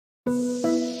Hi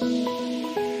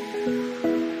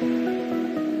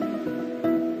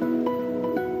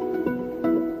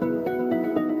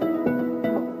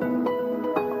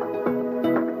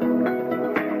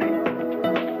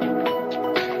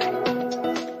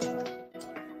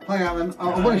Alan,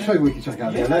 I want to show you what you can check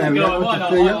out there. Yeah, why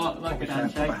not? Like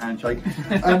a handshake.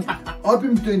 I've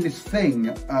been doing this thing,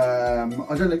 I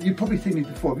don't know, you've probably seen these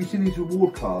before. Have you seen these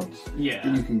reward cards that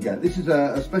you can get? This is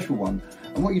a special one.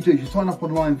 And what you do is you sign up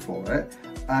online for it,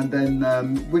 and then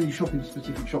when you shop in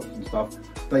specific shops and stuff,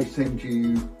 they send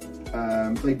you,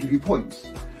 they give you points.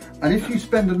 And if you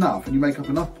spend enough and you make up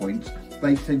enough points,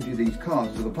 they send you these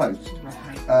cards to the post.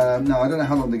 Now, I don't know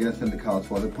how long they're going to send the cards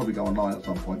for. They'll probably go online at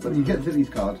some point. But you get to these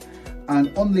cards,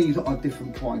 and on these are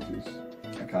different prizes.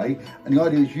 Okay, and the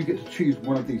idea is you get to choose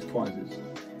one of these prizes,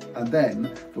 and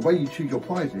then the way you choose your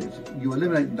prizes, you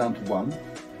eliminate them down to one.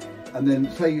 And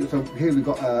then say, so here we've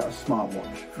got a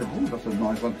smartwatch. That's a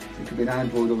nice one. It could be an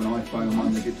Android or an iPhone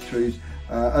one they get to choose.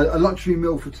 A luxury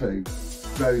meal for two.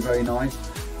 Very, very nice.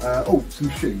 Oh, some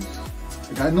shoes.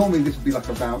 Okay, normally this would be like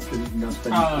a voucher that you can go and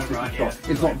spend in a specific shop.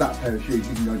 It's not that pair of shoes,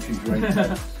 you can go and choose your own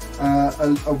pair.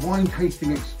 A wine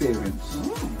tasting experience,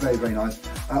 very, very nice.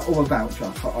 Or a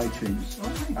voucher for iTunes.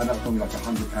 And that's normally like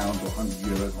 £100 or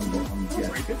 €100, 100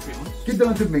 yes. Give them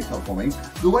a good mix up for me.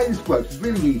 The way this works is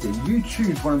really easy. You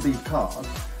choose one of these cards,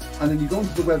 and then you go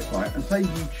onto the website and say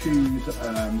you choose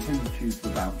the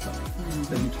voucher.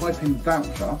 Then you type in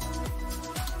voucher,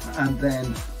 and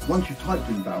then once you've typed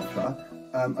in voucher,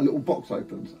 a little box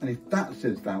opens, and if that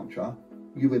says voucher,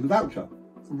 you win the voucher.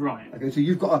 Right. Okay, so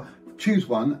you've got to choose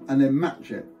one and then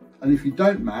match it. And if you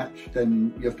don't match,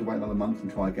 then you have to wait another month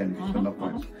and try again if you spend enough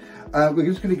points. We're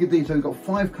just going to give these, so we've got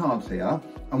 5 cards here.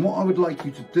 And what I would like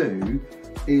you to do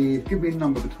is give me a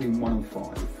number between 1 and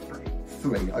 5.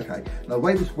 3, okay. Now the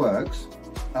way this works,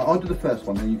 I'll do the first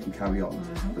one, then you can carry on.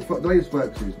 The way this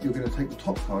works is you're going to take the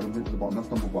top card and move to the bottom. That's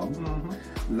number 1.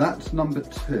 That's number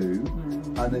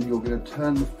 2, and then you're going to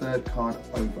turn the third card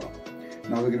over.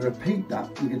 Now we're going to repeat that.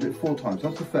 We're going to do it 4 times. So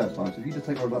that's the first time. So if you just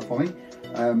take hold of that for me.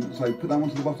 So put that one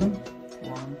to the bottom.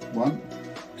 1,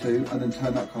 2, and then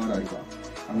turn that card over.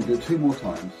 And we'll do it 2 more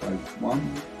times. So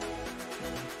 1,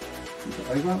 flip it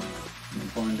over, and then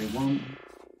finally 1.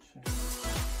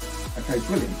 Okay,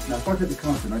 brilliant. Now if I take the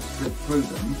cards and I flip through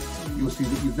them, you'll see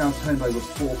that you've now turned over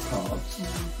 4 cards,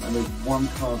 and there's 1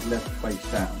 card left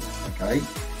face down, okay?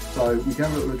 So we can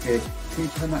have a little look here. Can you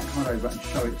turn that card over and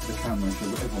show it to the camera and show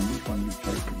everyone which one you've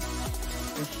chosen?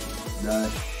 The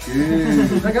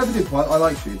shoes. Okay, that's a good point. I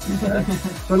like shoes, to be fair.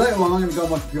 So later on, I'm going to go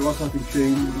on my computer, I'll type in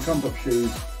shoes, if it comes up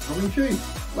shoes, I'll win shoes.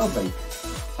 Lovely.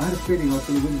 I had a feeling I was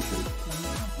going to win the shoes.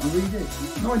 I really did.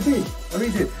 No, I did. I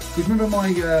really did. Do you remember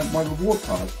my my reward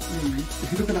card?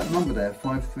 If you look at that number there,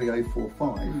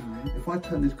 53045, if I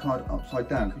turn this card upside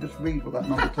down, can you just read what that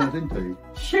number turns into?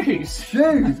 Shoes.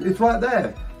 Shoes. It's right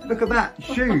there. Look at that.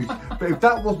 Shoes. But if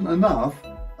that wasn't enough,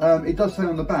 it does say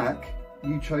on the back,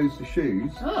 you chose the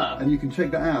shoes. And you can check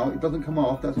that out. It doesn't come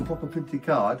off. That's a proper printed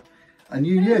card. And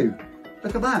you knew.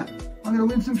 Look at that. I'm going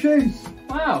to win some shoes.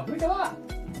 Wow, look at that.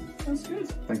 That's good.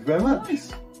 Thank you very much.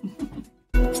 Nice.